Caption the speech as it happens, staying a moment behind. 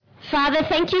Father,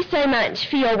 thank you so much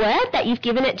for your word that you've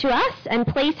given it to us, and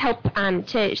please help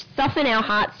to soften our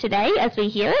hearts today as we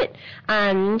hear it,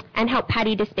 and help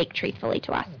Paddy to speak truthfully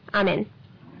to us. Amen.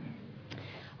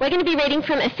 We're going to be reading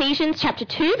from Ephesians chapter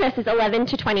 2, verses 11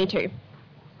 to 22.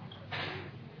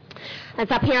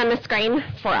 It's up here on the screen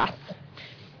for us.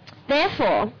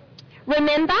 Therefore,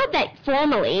 remember that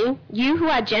formerly you who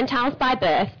are Gentiles by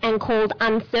birth and called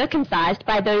uncircumcised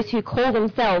by those who call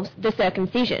themselves the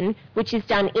circumcision, which is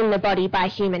done in the body by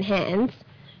human hands,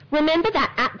 remember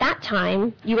that at that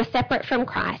time you were separate from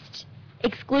Christ,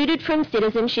 excluded from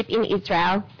citizenship in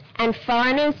Israel, and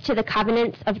foreigners to the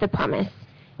covenants of the promise,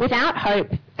 without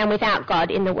hope and without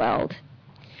God in the world.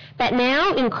 But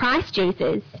now in Christ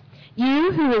Jesus,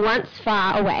 you who were once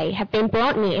far away have been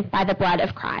brought near by the blood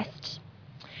of Christ.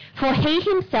 For he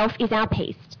himself is our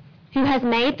peace, who has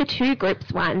made the two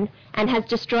groups one and has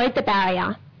destroyed the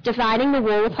barrier, dividing the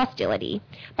wall of hostility,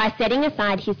 by setting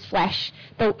aside in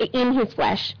his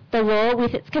flesh the law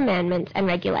with its commandments and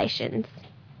regulations.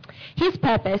 His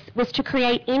purpose was to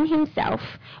create in himself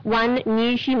one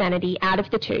new humanity out of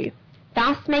the two,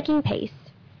 thus making peace,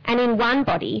 and in one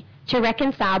body to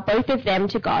reconcile both of them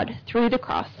to God through the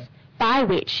cross, by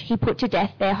which he put to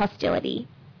death their hostility.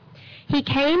 He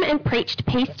came and preached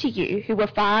peace to you who were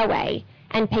far away,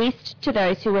 and peace to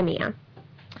those who were near.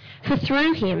 For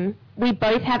through him we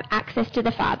both have access to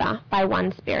the Father by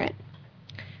one Spirit.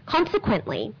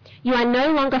 Consequently, you are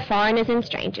no longer foreigners and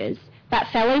strangers, but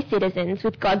fellow citizens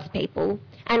with God's people,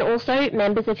 and also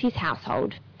members of his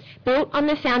household, built on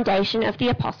the foundation of the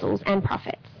apostles and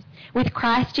prophets, with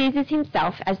Christ Jesus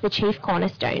himself as the chief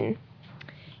cornerstone.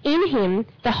 In him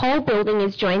the whole building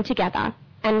is joined together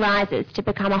and rises to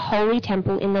become a holy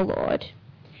temple in the Lord.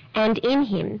 And in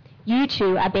him you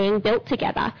two are being built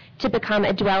together to become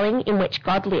a dwelling in which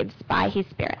God lives by his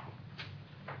Spirit.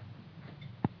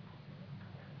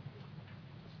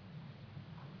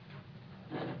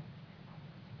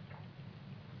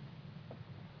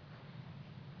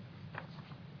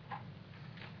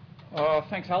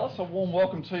 Thanks, Alice. A warm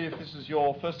welcome to you if this is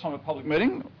your first time at public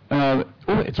meeting.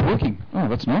 It's working. Oh,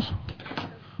 that's nice.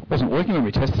 Wasn't working when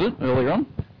we tested it earlier on.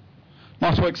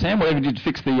 Nice work, Sam. Whatever you did to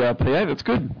fix the PA, that's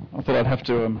good. I thought I'd have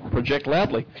to project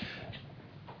loudly.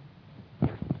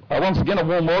 Once again, a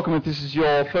warm welcome if this is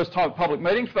your first time at public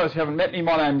meeting. For those who haven't met me,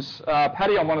 my name's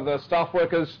Paddy. I'm one of the staff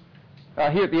workers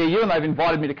here at the EU, and they've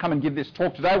invited me to come and give this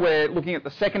talk today. We're looking at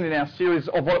the second in our series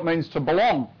of what it means to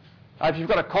belong. If you've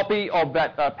got a copy of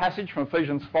that passage from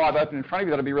Ephesians 5 open in front of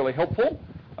you, that'll be really helpful.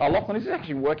 Lachlan, is it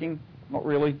actually working? Not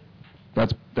really.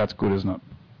 That's good, isn't it?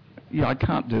 Yeah, I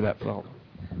can't do that, but I'll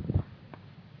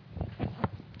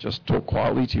just talk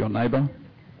quietly to your neighbour.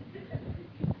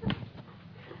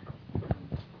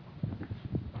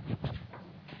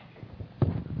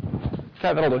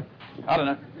 Okay, that'll do. I don't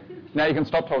know. Now you can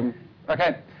stop talking.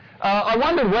 Okay. I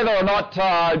wondered whether or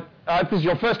not, if this is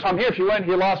your first time here, if you weren't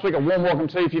here last week, a warm welcome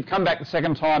to you. If you've come back the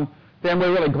second time, then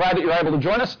we're really glad that you're able to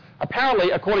join us.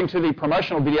 Apparently, according to the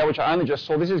promotional video, which I only just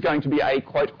saw, this is going to be a,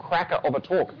 quote, cracker of a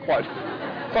talk, quote.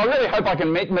 So I really hope I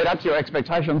can meet up to your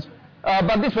expectations.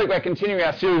 But this week we're continuing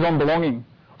our series on belonging.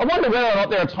 I wonder whether or not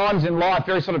there are times in life,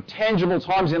 very sort of tangible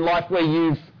times in life, where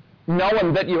you've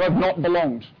known that you have not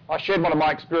belonged. I shared one of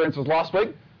my experiences last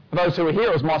week. For those who were here,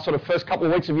 it was my sort of first couple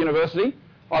of weeks of university.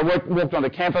 I walked onto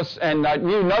campus and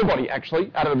knew nobody,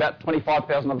 actually, out of about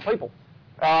 25,000 other people.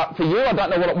 For you, I don't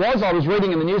know what it was. I was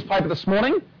reading in the newspaper this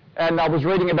morning, and I was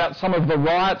reading about some of the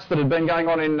riots that had been going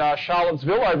on in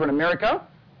Charlottesville over in America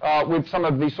with some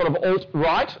of the sort of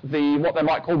alt-right, what they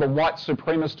might call the white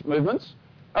supremacist movements.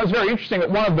 It was very interesting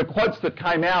that one of the quotes that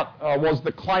came out was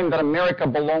the claim that America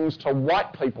belongs to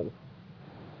white people.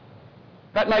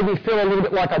 That made me feel a little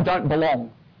bit like I don't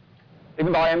belong,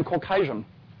 even though I am Caucasian.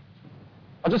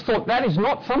 I just thought that is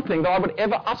not something that I would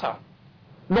ever utter,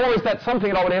 nor is that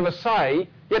something that I would ever say,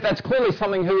 yet that's clearly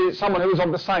someone who is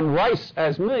of the same race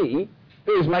as me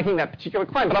who is making that particular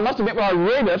claim. But I must admit, when I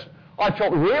read it, I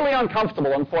felt really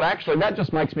uncomfortable and thought, actually, that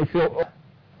just makes me feel...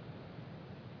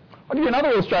 I'll give you another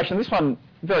illustration. This one,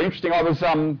 very interesting. I was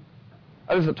at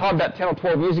the time, about 10 or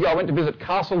 12 years ago, I went to visit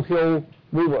Castle Hill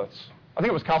Woolworths. I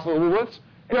think it was Castle Hill Woolworths.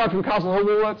 Anyone from Castle Hill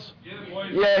Woolworths? Yeah,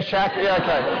 boys. Yeah, Shaq. Yeah,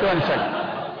 okay. Go on a second.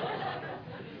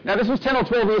 Now, this was 10 or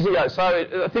 12 years ago,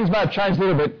 so things may have changed a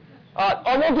little bit.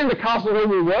 I walked into Castle Hill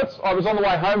Woolworths. I was on the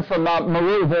way home from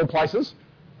Maru, of all places.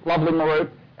 Lovely Maru.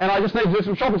 And I just needed to do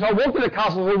some shopping. So I walked into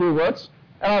Castle Hill Woolworths,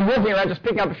 and I'm walking around just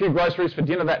picking up a few groceries for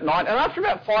dinner that night. And after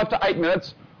about 5 to 8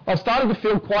 minutes, I started to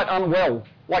feel quite unwell,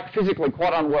 like physically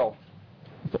quite unwell.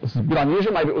 I thought this is a bit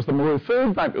unusual. Maybe it was the Maru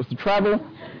food, maybe it was the travel.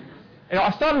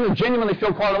 I started to genuinely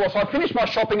feel quite unwell. So I finished my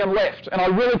shopping and left, and I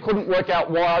really couldn't work out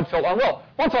why I'd felt unwell.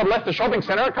 Once I'd left the shopping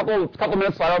centre, a couple of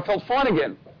minutes later, I felt fine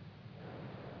again.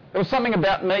 There was something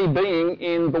about me being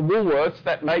in the Woolworths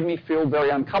that made me feel very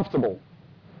uncomfortable.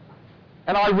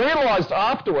 And I realised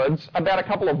afterwards, about a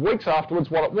couple of weeks afterwards,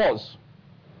 what it was.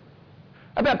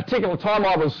 At that particular time,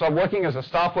 I was working as a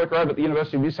staff worker over at the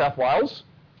University of New South Wales.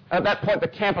 At that point, the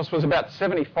campus was about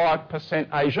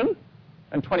 75% Asian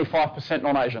and 25%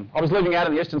 non-Asian. I was living out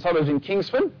in the eastern suburbs in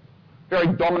Kingsford, very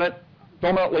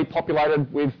dominantly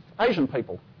populated with Asian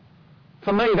people.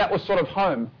 For me, that was sort of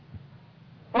home.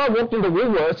 When I walked into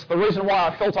Woolworths, the reason why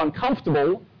I felt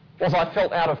uncomfortable was I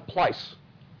felt out of place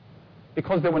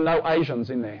because there were no Asians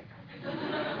in there.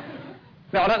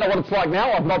 Now, I don't know what it's like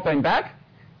now. I've not been back.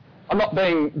 I'm not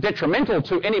being detrimental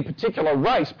to any particular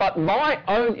race, but my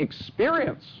own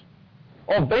experience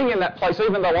of being in that place,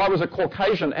 even though I was a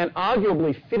Caucasian and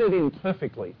arguably fitted in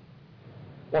perfectly,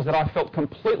 was that I felt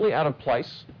completely out of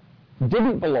place,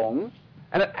 didn't belong,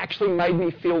 and it actually made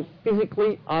me feel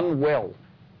physically unwell.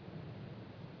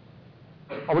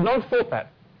 I would not have thought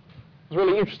that. It was a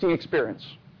really interesting experience.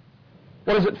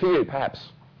 What is it for you, perhaps?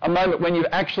 A moment when you've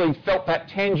actually felt that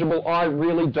tangible, I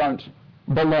really don't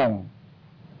belong.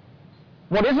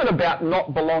 What is it about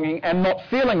not belonging and not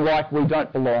feeling like we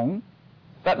don't belong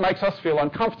that makes us feel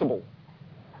uncomfortable?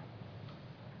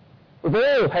 We've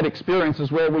all had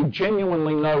experiences where we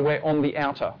genuinely know we're on the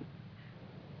outer.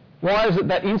 Why is it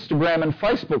that Instagram and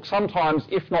Facebook sometimes,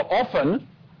 if not often,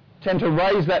 tend to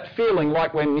raise that feeling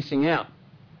like we're missing out?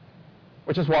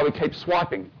 Which is why we keep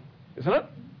swiping, isn't it?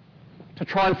 To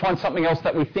try and find something else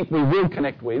that we think we will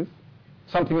connect with,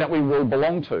 something that we will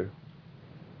belong to.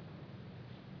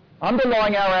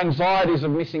 Underlying our anxieties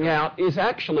of missing out is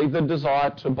actually the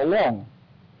desire to belong.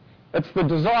 It's the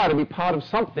desire to be part of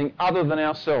something other than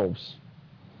ourselves.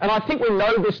 And I think we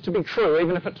know this to be true,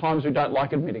 even if at times we don't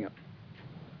like admitting it.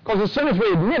 Because as soon as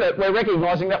we admit it, we're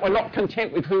recognising that we're not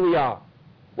content with who we are.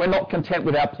 We're not content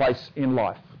with our place in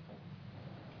life.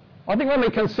 I think when we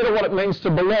consider what it means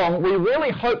to belong, we really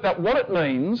hope that what it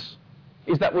means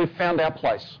is that we've found our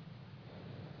place.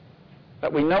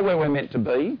 That we know where we're meant to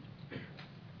be,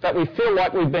 that we feel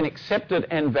like we've been accepted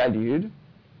and valued,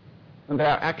 and that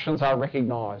our actions are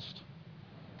recognised.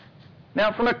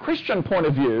 Now, from a Christian point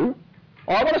of view,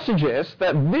 I want to suggest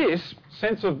that this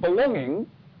sense of belonging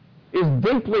is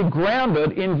deeply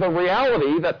grounded in the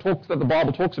reality that the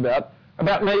Bible talks about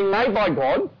being made by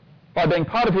God, by being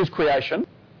part of His creation,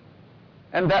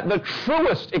 and that the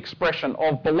truest expression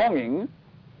of belonging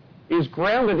is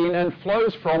grounded in and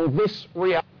flows from this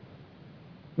reality.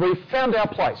 We've found our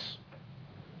place.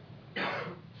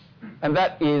 And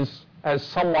that is as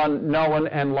someone known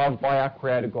and loved by our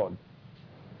Creator God.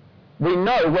 We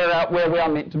know where we are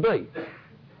meant to be.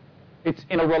 It's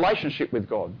in a relationship with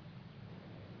God.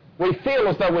 We feel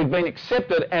as though we've been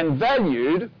accepted and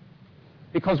valued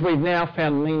because we've now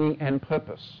found meaning and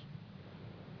purpose.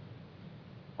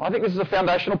 I think this is a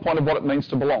foundational point of what it means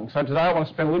to belong. So today I want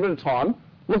to spend a little bit of time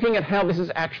looking at how this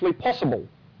is actually possible.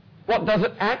 What does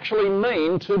it actually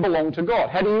mean to belong to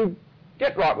God? How do you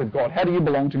get right with God? How do you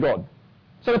belong to God?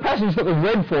 So the passage that was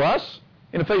read for us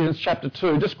in Ephesians chapter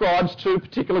 2 describes two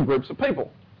particular groups of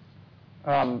people.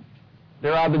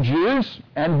 There are the Jews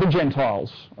and the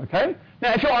Gentiles, okay?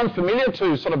 Now, if you're unfamiliar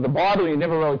to sort of the Bible and you've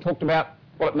never really talked about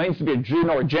what it means to be a Jew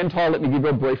nor a Gentile, let me give you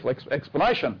a brief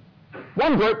explanation.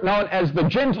 One group, known as the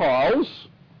Gentiles,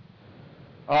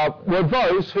 were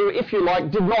those who, if you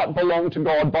like, did not belong to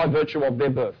God by virtue of their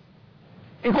birth.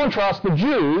 In contrast, the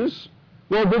Jews,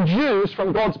 well, the Jews,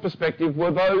 from God's perspective,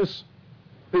 were those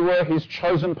who were His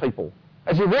chosen people.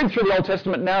 As you read through the Old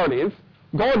Testament narrative,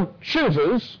 God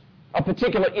chooses a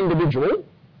particular individual,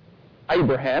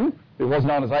 Abraham, who was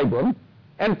known as Abram,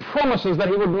 and promises that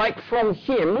He would make from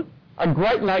him a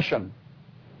great nation,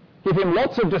 give him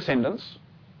lots of descendants,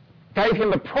 gave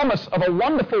him the promise of a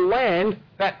wonderful land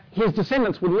that his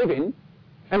descendants would live in,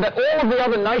 and that all of the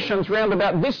other nations round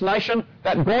about this nation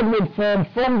that God would form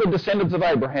from the descendants of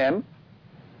Abraham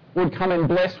would come and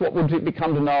bless what would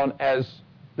become known as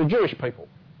the Jewish people.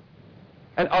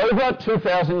 And over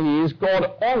 2,000 years,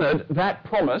 God honoured that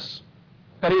promise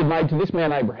that He had made to this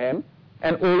man Abraham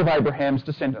and all of Abraham's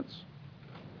descendants.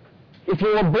 If you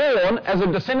were born as a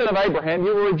descendant of Abraham,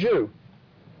 you were a Jew.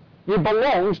 You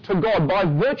belonged to God by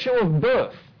virtue of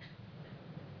birth.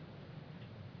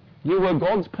 You were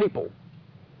God's people,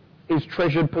 His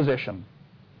treasured possession.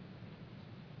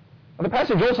 And the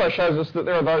passage also shows us that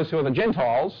there are those who are the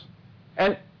Gentiles,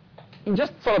 and in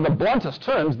just sort of the bluntest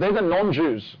terms, they're the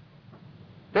non-Jews.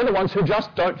 They're the ones who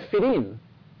just don't fit in.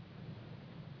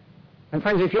 And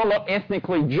friends, if you're not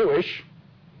ethnically Jewish,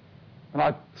 and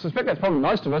I suspect that's probably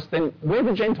most of us, then we're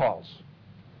the Gentiles.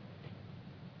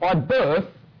 By birth,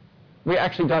 we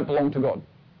actually don't belong to God.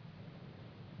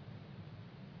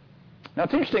 Now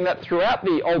it's interesting that throughout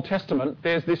the Old Testament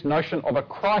there's this notion of a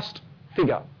Christ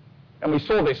figure. And we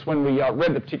saw this when we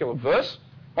read the particular verse.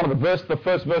 One of the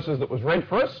first verses that was read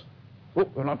for us,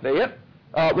 we're not there yet,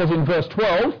 was in verse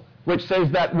 12, which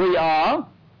says that we are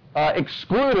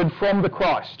excluded from the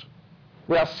Christ.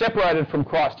 We are separated from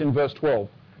Christ in verse 12.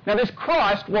 Now this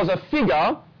Christ was a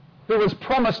figure who was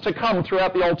promised to come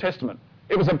throughout the Old Testament.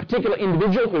 It was a particular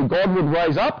individual who God would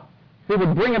raise up, who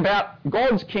would bring about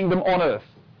God's kingdom on earth.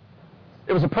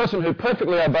 It was a person who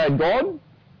perfectly obeyed God,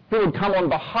 who would come on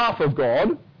behalf of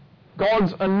God,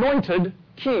 God's anointed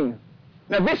king.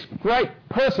 Now this great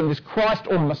person, this Christ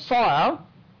or Messiah,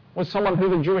 was someone who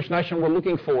the Jewish nation were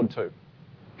looking forward to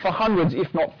for hundreds,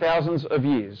 if not thousands of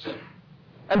years.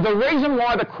 And the reason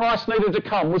why the Christ needed to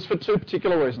come was for two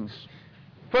particular reasons.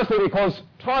 Firstly, because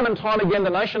time and time again the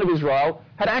nation of Israel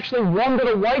had actually wandered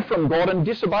away from God and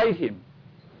disobeyed him.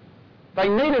 They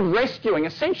needed rescuing,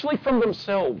 essentially from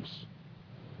themselves.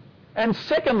 And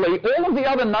secondly, all of the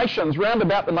other nations round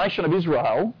about the nation of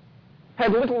Israel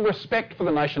had little respect for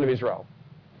the nation of Israel,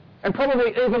 and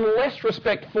probably even less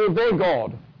respect for their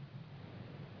God.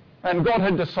 And God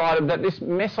had decided that this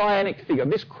messianic figure,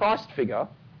 this Christ figure,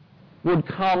 would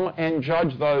come and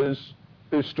judge those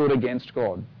who stood against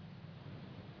God.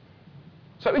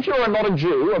 So if you are not a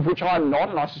Jew, of which I'm not,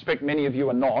 and I suspect many of you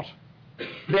are not,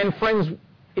 then friends,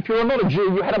 if you are not a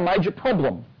Jew, you had a major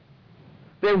problem.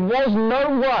 There was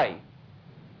no way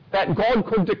that God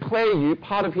could declare you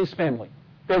part of his family.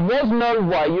 There was no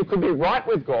way you could be right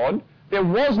with God. There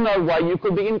was no way you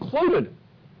could be included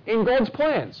in God's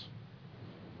plans.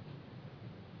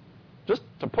 Just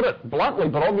to put it bluntly,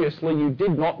 but obviously you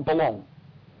did not belong.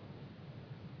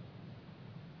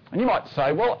 And you might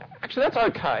say, well, actually that's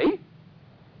okay.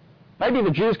 Maybe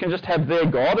the Jews can just have their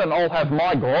God and I'll have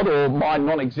my God or my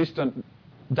non-existent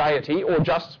deity or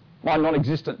just my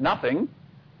non-existent nothing.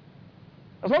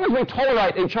 As long as we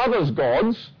tolerate each other's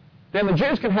gods, then the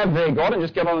Jews can have their God and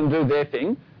just get on and do their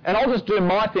thing, and I'll just do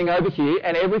my thing over here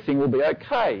and everything will be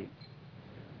okay.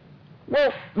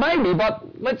 Well, maybe, but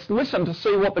let's listen to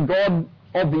see what the God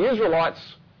of the Israelites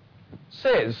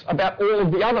says about all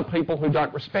of the other people who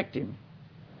don't respect him.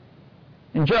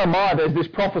 In Jeremiah there's this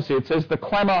prophecy. It says, the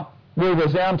clamour will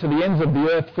resound to the ends of the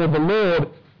earth, for the Lord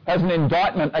has an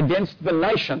indictment against the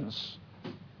nations,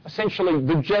 essentially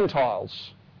the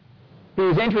Gentiles. He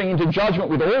is entering into judgment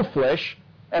with all flesh,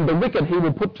 and the wicked he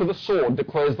will put to the sword,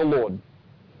 declares the Lord.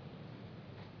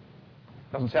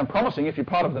 Doesn't sound promising if you're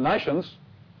part of the nations.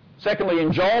 Secondly,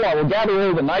 in Joel, I will gather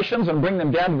all the nations and bring them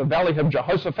down to the valley of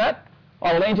Jehoshaphat.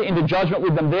 I will enter into judgment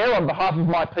with them there on behalf of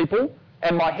my people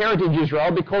and my heritage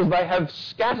Israel, because they have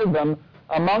scattered them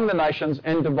among the nations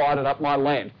and divided up my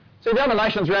land. See, the other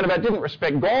nations round about didn't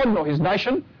respect God nor his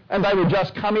nation, and they would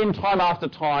just come in time after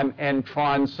time and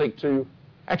try and seek to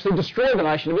actually destroy the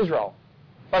nation of Israel,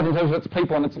 both in terms of its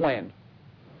people and its land.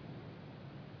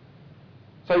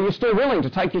 So you're still willing to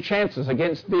take your chances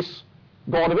against this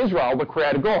God of Israel, the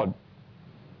Creator God.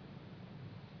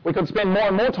 We could spend more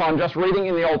and more time just reading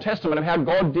in the Old Testament of how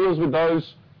God deals with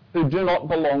those who do not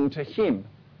belong to him,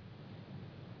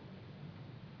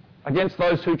 against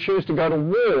those who choose to go to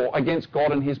war against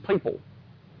God and his people,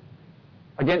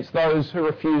 against those who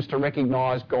refuse to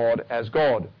recognise God as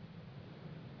God.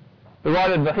 The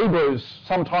writer of the Hebrews,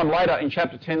 sometime later in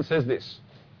chapter 10, says this: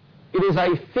 it is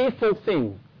a fearful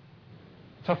thing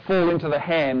to fall into the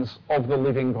hands of the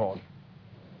living God.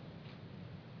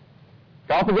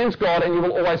 Go up against God and you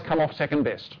will always come off second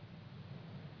best.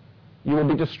 You will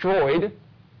be destroyed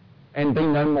and be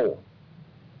no more.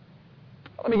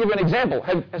 Let me give you an example.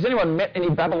 Has anyone met any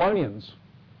Babylonians?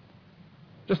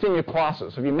 Just in your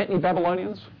classes, have you met any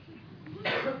Babylonians?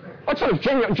 What sort of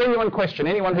genuine question?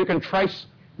 Anyone who can trace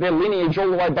their lineage all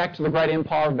the way back to the great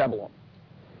empire of Babylon?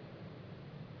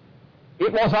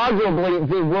 It was arguably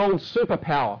the world's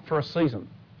superpower for a season,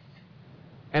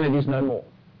 and it is no more.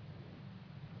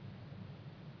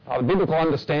 The biblical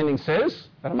understanding says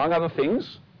that, among other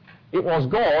things, it was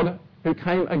God who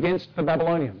came against the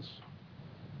Babylonians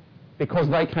because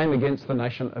they came against the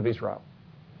nation of Israel.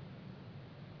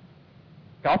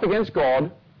 Go up against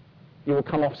God, you will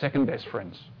come off second best,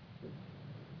 friends.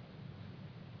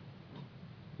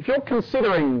 If you're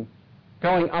considering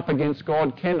going up against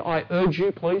God, can I urge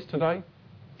you, please, today,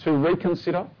 to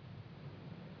reconsider?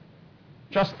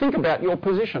 Just think about your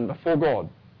position before God.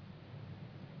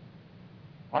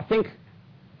 I think,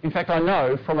 in fact I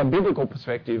know, from a biblical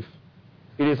perspective,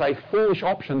 it is a foolish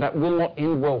option that will not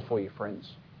end well for you, friends.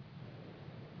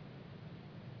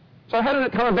 So how did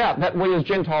it come about that we as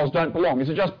Gentiles don't belong? Is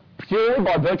it just purely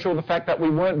by virtue of the fact that we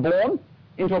weren't born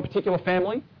into a particular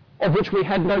family, of which we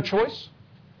had no choice?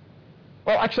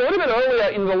 Well, actually, a little bit earlier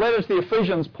in the letter to the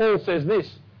Ephesians, Paul says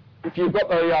this. If you've got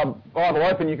the Bible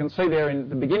open, you can see there in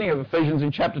the beginning of Ephesians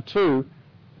in chapter 2,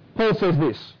 Paul says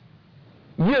this: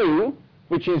 "You,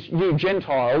 which is you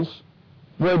Gentiles,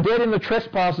 were dead in the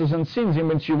trespasses and sins in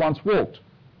which you once walked,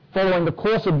 following the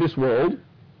course of this world,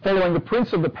 following the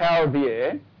prince of the power of the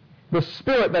air, the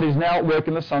spirit that is now at work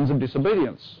in the sons of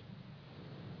disobedience."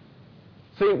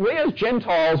 See, we as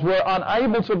Gentiles were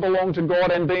unable to belong to God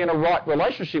and be in a right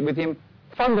relationship with Him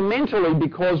fundamentally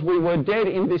because we were dead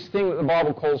in this thing that the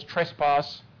Bible calls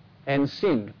trespass and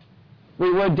sin.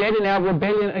 We were dead in our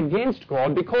rebellion against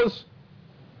God because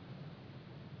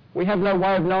we have no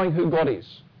way of knowing who God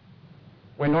is.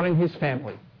 We're not in His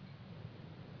family.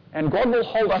 And God will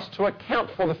hold us to account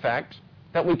for the fact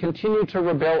that we continue to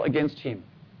rebel against Him.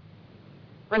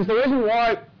 Friends, the reason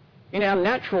why in our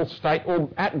natural state or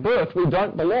at birth we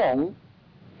don't belong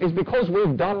is because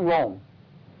we've done wrong.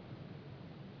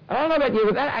 And I don't know about you,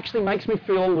 but that actually makes me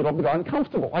feel a little bit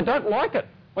uncomfortable. I don't like it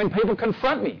when people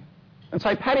confront me and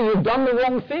say, "Paddy, you've done the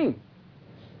wrong thing."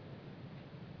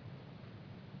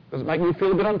 Does it make me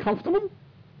feel a bit uncomfortable?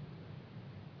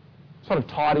 Sort of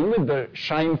tied in with the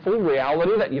shameful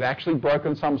reality that you've actually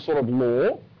broken some sort of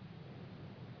law,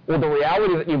 or the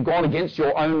reality that you've gone against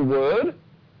your own word,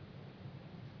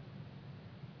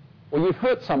 or you've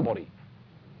hurt somebody.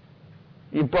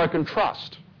 You've broken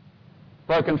trust,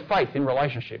 broken faith in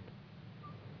relationship.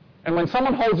 And when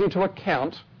someone holds you to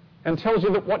account and tells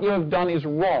you that what you have done is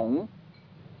wrong,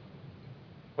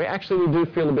 we do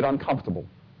feel a bit uncomfortable.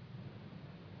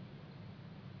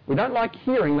 We don't like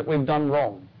hearing that we've done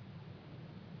wrong.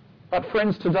 But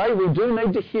friends, today we do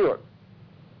need to hear it.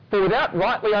 For without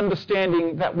rightly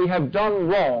understanding that we have done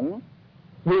wrong,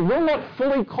 we will not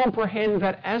fully comprehend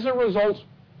that as a result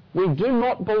we do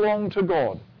not belong to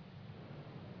God.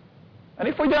 And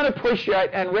if we don't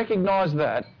appreciate and recognise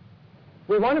that,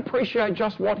 we won't appreciate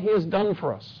just what He has done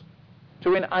for us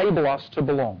to enable us to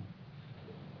belong.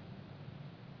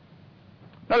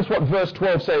 Notice what verse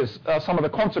 12 says, some of the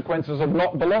consequences of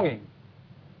not belonging.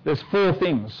 There's 4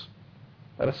 things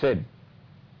that are said.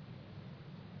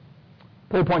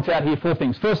 Paul points out here 4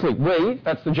 things. Firstly, we,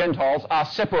 that's the Gentiles, are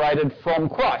separated from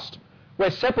Christ. We're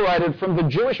separated from the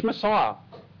Jewish Messiah.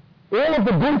 All of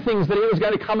the good things that He was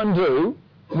going to come and do,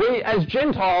 we as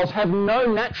Gentiles have no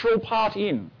natural part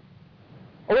in.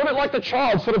 A little bit like the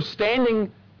child sort of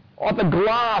standing at the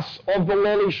glass of the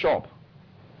lolly shop.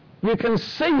 You can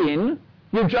see in,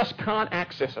 you just can't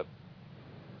access it.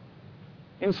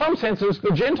 In some senses,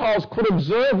 the Gentiles could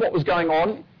observe what was going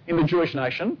on in the Jewish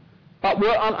nation, but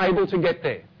were unable to get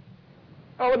there.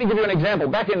 Oh, let me give you an example.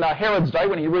 Back in Herod's day,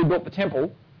 when he rebuilt the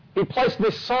temple, he placed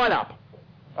this sign up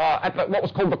at what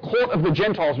was called the Court of the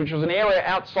Gentiles, which was an area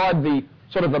outside the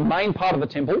sort of the main part of the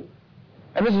temple.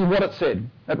 And this is what it said.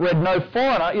 It read, "No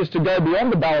foreigner is to go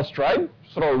beyond the balustrade,"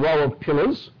 sort of a row of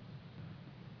pillars,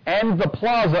 "and the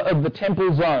plaza of the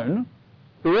temple zone.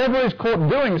 Whoever is caught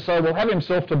doing so will have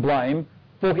himself to blame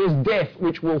for his death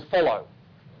which will follow."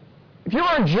 If you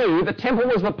were a Jew, the temple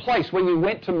was the place where you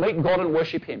went to meet God and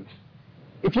worship Him.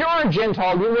 If you were a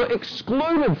Gentile, you were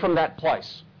excluded from that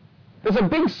place. There's a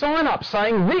big sign up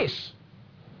saying this: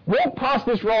 walk past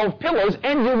this row of pillars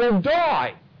and you will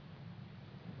die.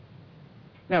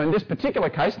 Now, in this particular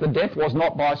case, the death was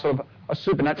not by sort of a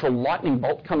supernatural lightning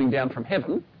bolt coming down from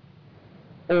heaven,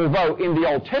 although in the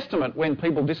Old Testament, when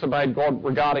people disobeyed God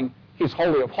regarding His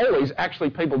Holy of Holies,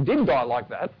 actually people did die like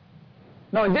that.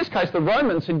 No, in this case, the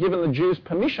Romans had given the Jews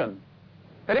permission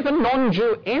that if a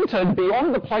non-Jew entered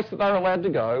beyond the place that they were allowed to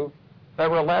go, they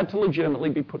were allowed to legitimately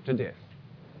be put to death.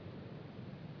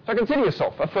 So consider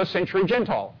yourself a first century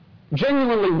Gentile,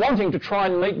 genuinely wanting to try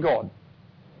and meet God.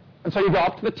 And so you go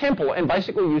up to the temple and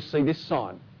basically you see this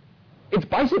sign. It's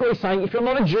basically saying, if you're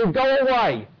not a Jew, go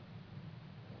away.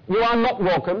 You are not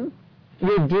welcome.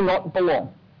 You do not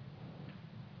belong.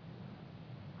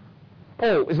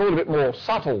 Paul is a little bit more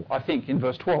subtle, I think, in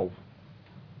verse 12.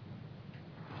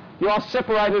 You are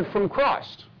separated from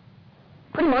Christ.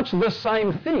 Pretty much the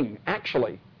same thing,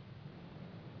 actually.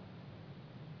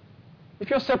 If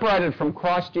you're separated from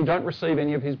Christ, you don't receive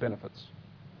any of His benefits.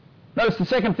 Notice the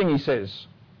second thing he says.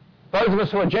 Those of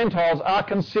us who are Gentiles are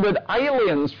considered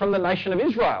aliens from the nation of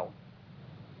Israel.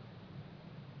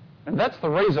 And that's the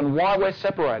reason why we're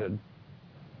separated.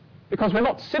 Because we're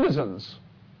not citizens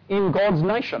in God's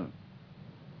nation.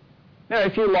 Now,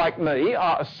 if you, like me,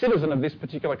 are a citizen of this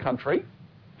particular country,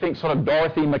 think sort of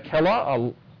Dorothy McKellar,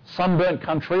 a sunburnt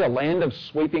country, a land of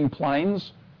sweeping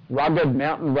plains, rugged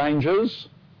mountain ranges,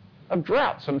 of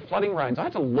droughts and flooding rains. I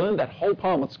had to learn that whole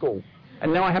poem at school,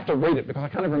 and now I have to read it because I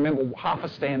can't even remember half a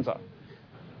stanza.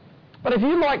 But if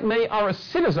you, like me, are a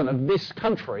citizen of this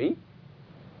country,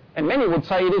 and many would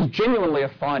say it is genuinely a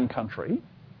fine country,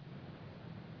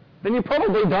 then you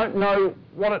probably don't know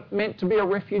what it meant to be a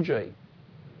refugee.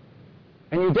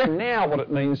 And you don't know now what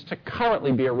it means to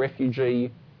currently be a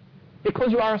refugee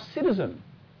because you are a citizen.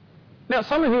 Now,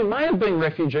 some of you may have been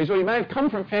refugees, or you may have come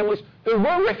from families who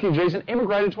were refugees and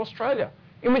emigrated to Australia,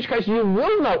 in which case you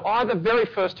will know either very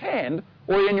first hand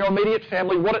or in your immediate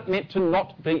family what it meant to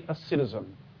not be a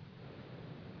citizen.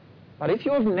 But if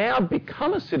you have now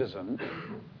become a citizen,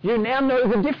 you now know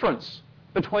the difference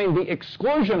between the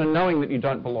exclusion and knowing that you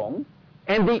don't belong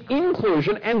and the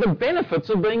inclusion and the benefits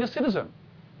of being a citizen.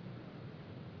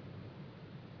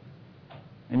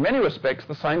 In many respects,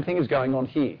 the same thing is going on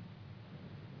here.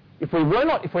 If we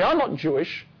are not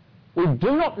Jewish, we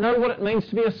do not know what it means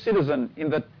to be a citizen in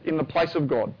the place of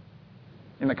God,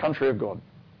 in the country of God.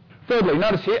 Thirdly,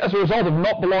 notice here, as a result of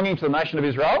not belonging to the nation of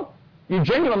Israel, you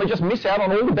genuinely just miss out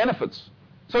on all the benefits.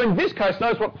 So in this case,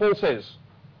 notice what Paul says.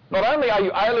 Not only are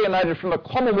you alienated from the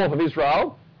commonwealth of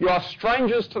Israel, you are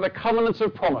strangers to the covenants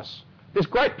of promise. This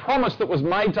great promise that was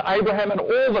made to Abraham and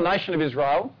all the nation of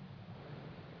Israel,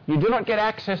 you do not get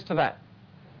access to that.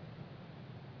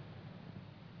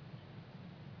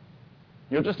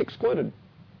 You're just excluded.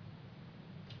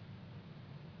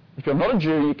 If you're not a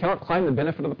Jew, you cannot claim the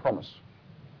benefit of the promise.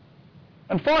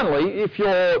 And finally, if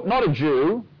you're not a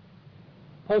Jew,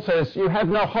 Paul says you have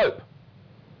no hope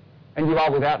and you are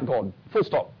without God. Full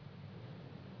stop.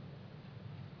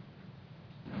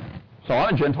 So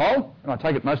I'm a Gentile, and I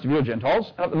take it most of you are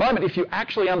Gentiles. And at the moment, if you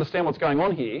actually understand what's going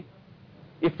on here,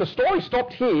 if the story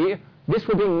stopped here, this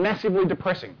would be massively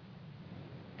depressing.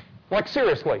 Like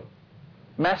seriously,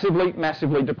 massively,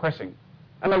 massively depressing.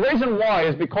 And the reason why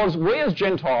is because we as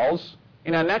Gentiles,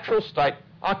 in our natural state,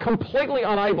 are completely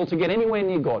unable to get anywhere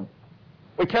near God.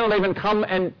 We cannot even come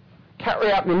and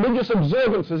carry out religious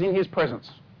observances in His presence.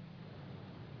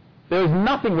 There is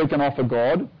nothing we can offer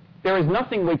God. There is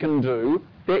nothing we can do.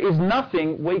 There is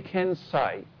nothing we can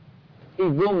say. He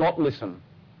will not listen.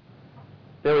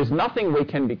 There is nothing we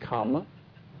can become.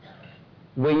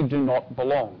 We do not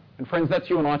belong. And friends, that's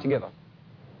you and I together.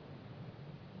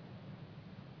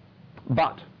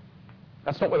 But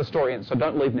that's not where the story ends, so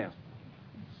don't leave now.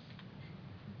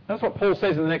 That's what Paul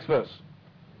says in the next verse.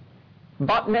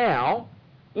 But now,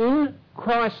 in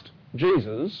Christ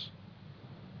Jesus,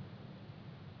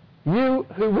 you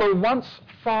who were once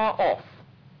far off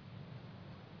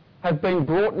have been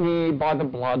brought near by the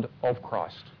blood of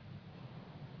Christ.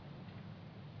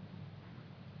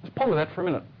 Let's ponder that for a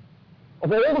minute.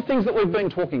 Of all the things that we've been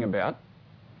talking about,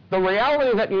 the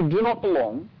reality that you do not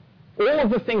belong, all of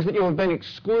the things that you have been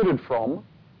excluded from,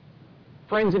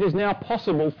 friends, it is now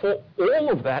possible for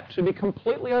all of that to be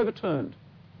completely overturned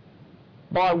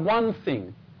by one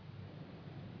thing: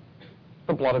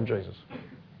 the blood of Jesus.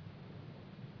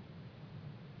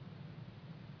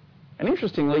 And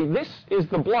interestingly, this is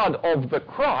the blood of the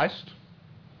Christ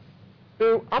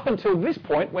who, up until this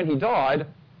point, when He died,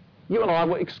 you and I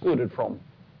were excluded from.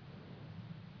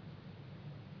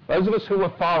 Those of us who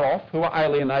were far off, who were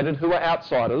alienated, who were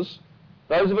outsiders,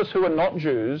 those of us who are not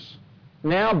Jews,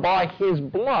 now by His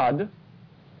blood,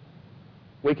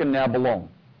 we can now belong.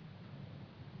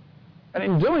 And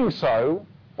in doing so,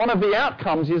 one of the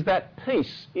outcomes is that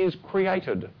peace is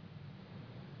created.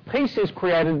 Peace is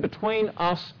created between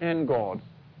us and God.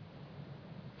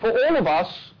 For all of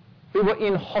us who were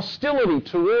in hostility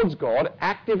towards God,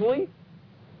 actively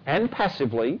and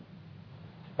passively,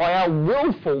 by our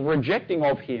willful rejecting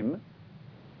of Him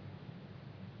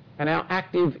and our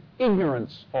active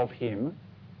ignorance of Him,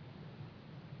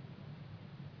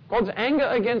 God's anger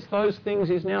against those things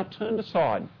is now turned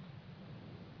aside.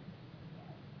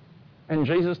 And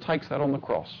Jesus takes that on the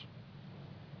cross.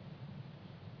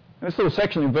 In this little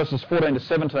section in verses 14 to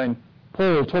 17,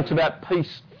 Paul talks about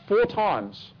peace 4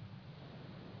 times.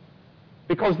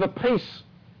 Because the peace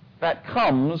that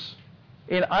comes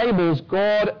enables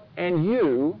God and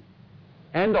you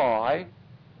and I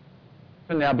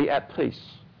to now be at peace.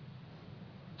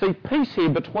 See, peace here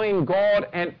between God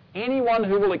and anyone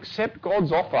who will accept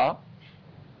God's offer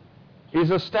is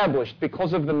established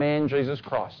because of the man Jesus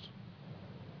Christ.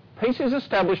 Peace is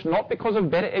established not because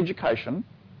of better education,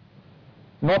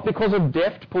 not because of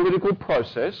deft political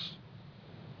process,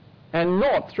 and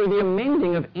not through the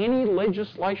amending of any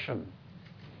legislation.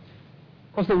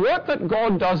 Because the work that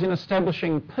God does in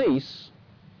establishing peace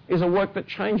is a work that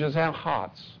changes our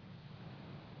hearts,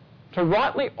 to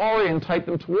rightly orientate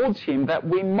them towards Him that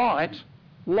we might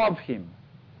love Him.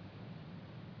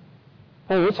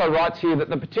 Paul also writes here that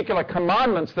the particular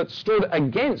commandments that stood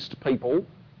against people,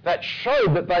 that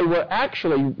showed that they were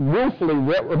actually willfully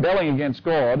rebelling against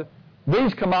God,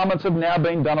 these commandments have now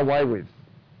been done away with.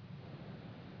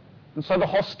 And so the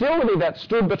hostility that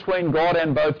stood between God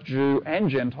and both Jew and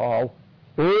Gentile,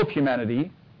 all of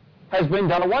humanity, has been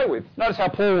done away with. Notice how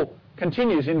Paul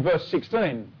continues in verse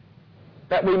 16,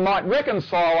 that we might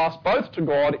reconcile us both to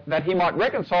God, that he might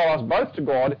reconcile us both to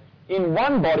God in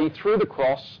one body through the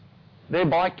cross,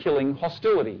 thereby killing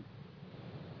hostility.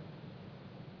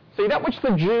 See, that which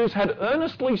the Jews had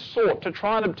earnestly sought to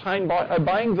try and obtain by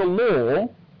obeying the law,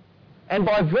 and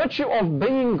by virtue of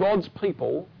being God's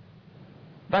people,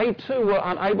 they too were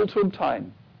unable to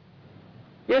obtain.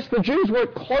 Yes, the Jews were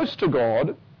close to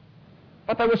God,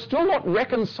 but they were still not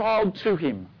reconciled to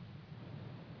him.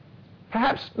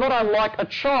 Perhaps not unlike a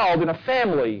child in a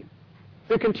family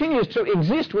who continues to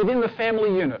exist within the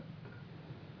family unit.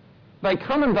 They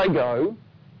come and they go,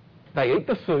 they eat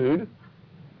the food,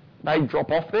 they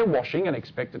drop off their washing and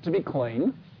expect it to be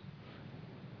clean.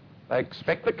 They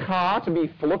expect the car to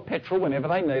be full of petrol whenever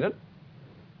they need it.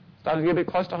 Starting to get a bit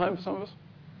close to home for some of us.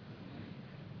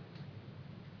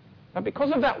 But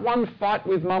because of that one fight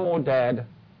with mum or dad,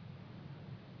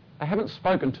 I haven't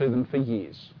spoken to them for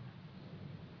years.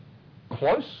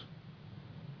 Close,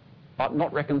 but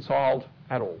not reconciled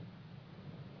at all.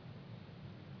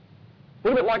 A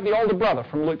little bit like the older brother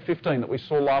from Luke 15 that we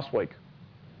saw last week.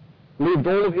 Lived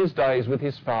all of his days with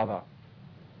his father,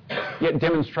 yet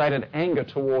demonstrated anger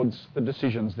towards the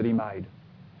decisions that he made.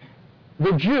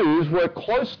 The Jews were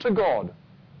close to God.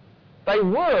 They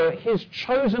were his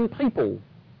chosen people,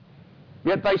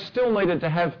 yet they still needed to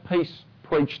have peace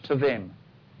preached to them.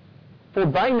 For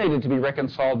they needed to be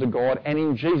reconciled to God, and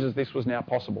in Jesus this was now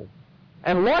possible.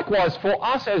 And likewise for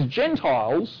us as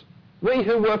Gentiles, we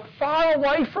who were far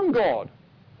away from God,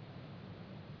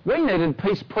 we needed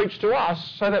peace preached to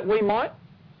us so that we might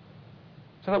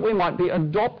be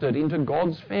adopted into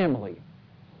God's family,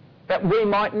 that we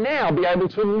might now be able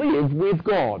to live with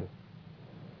God.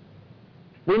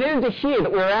 We needed to hear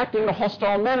that we were acting in a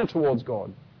hostile manner towards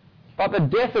God, but the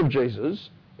death of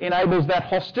Jesus enables that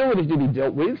hostility to be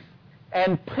dealt with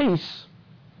and peace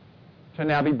to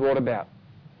now be brought about.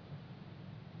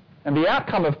 And the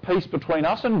outcome of peace between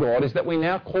us and God is that we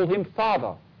now call him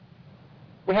Father.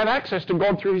 We have access to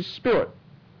God through his Spirit.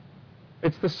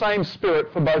 It's the same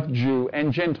Spirit for both Jew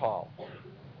and Gentile.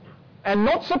 And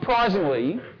not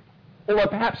surprisingly, although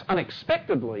perhaps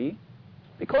unexpectedly,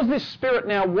 because this Spirit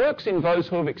now works in those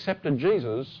who have accepted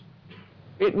Jesus,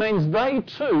 it means they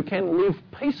too can live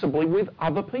peaceably with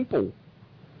other people.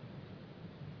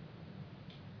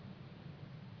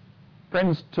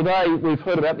 Friends, today we've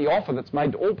heard about the offer that's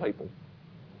made to all people.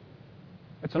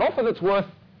 It's an offer that's worth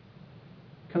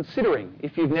considering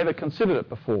if you've never considered it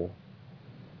before.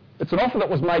 It's an offer that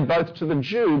was made both to the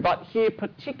Jew, but here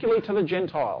particularly to the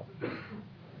Gentile.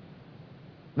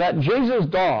 That Jesus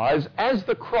dies as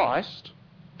the Christ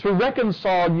to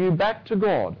reconcile you back to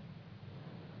God.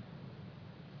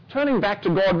 Turning back to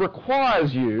God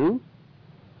requires you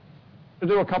to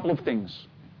do a couple of things.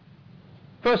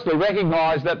 Firstly,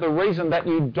 recognise that the reason that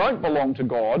you don't belong to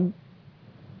God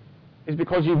is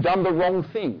because you've done the wrong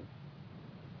thing.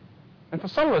 And for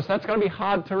some of us, that's going to be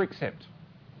hard to accept.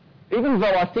 Even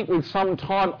though I think with some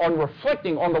time on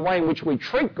reflecting on the way in which we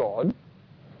treat God,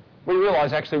 we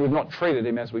realise actually we've not treated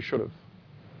him as we should have.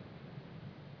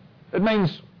 It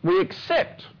means we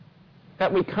accept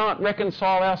that we can't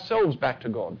reconcile ourselves back to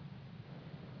God.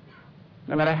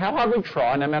 No matter how hard we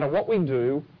try, no matter what we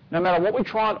do, no matter what we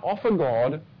try and offer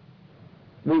God,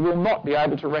 we will not be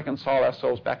able to reconcile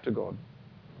ourselves back to God.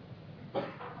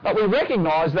 But we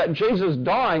recognise that Jesus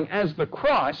dying as the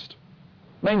Christ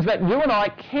means that you and I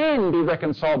can be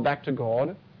reconciled back to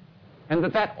God, and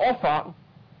that offer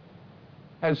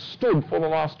has stood for the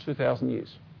last 2,000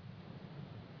 years.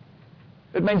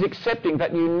 It means accepting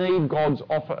that you need God's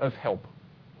offer of help.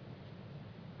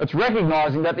 It's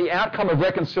recognising that the outcome of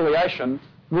reconciliation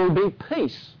will be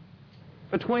peace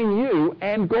between you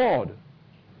and God.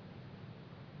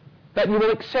 That you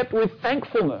will accept with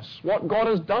thankfulness what God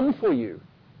has done for you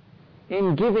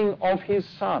in giving of his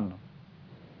Son.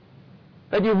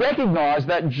 That you recognise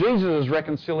that Jesus'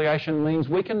 reconciliation means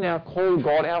we can now call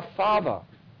God our Father.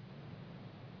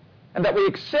 And that we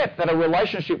accept that a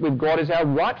relationship with God is our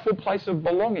rightful place of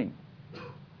belonging,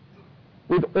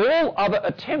 with all other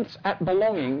attempts at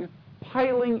belonging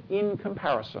paling in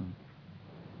comparison.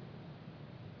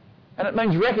 And it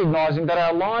means recognising that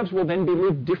our lives will then be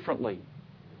lived differently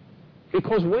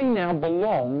because we now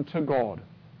belong to God.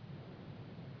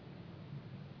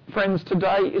 Friends,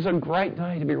 today is a great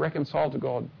day to be reconciled to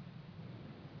God.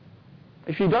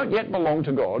 If you don't yet belong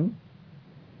to God,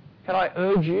 can I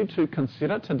urge you to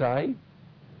consider today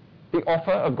the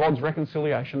offer of God's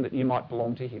reconciliation that you might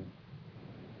belong to him?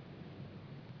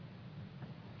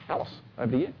 Alice,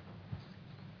 over to you.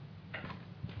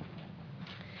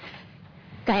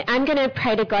 Great. I'm going to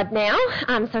pray to God now,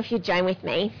 so if you join with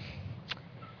me.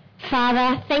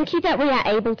 Father, thank you that we are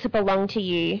able to belong to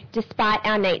you despite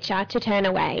our nature to turn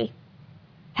away.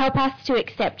 Help us to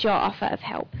accept your offer of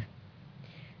help.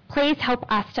 Please help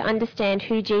us to understand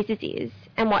who Jesus is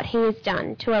and what he has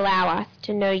done to allow us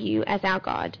to know you as our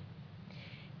God.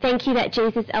 Thank you that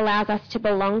Jesus allows us to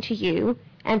belong to you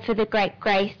and for the great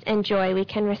grace and joy we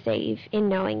can receive in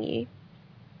knowing you.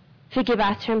 Forgive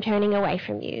us from turning away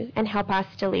from you and help us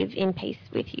to live in peace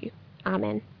with you.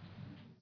 Amen.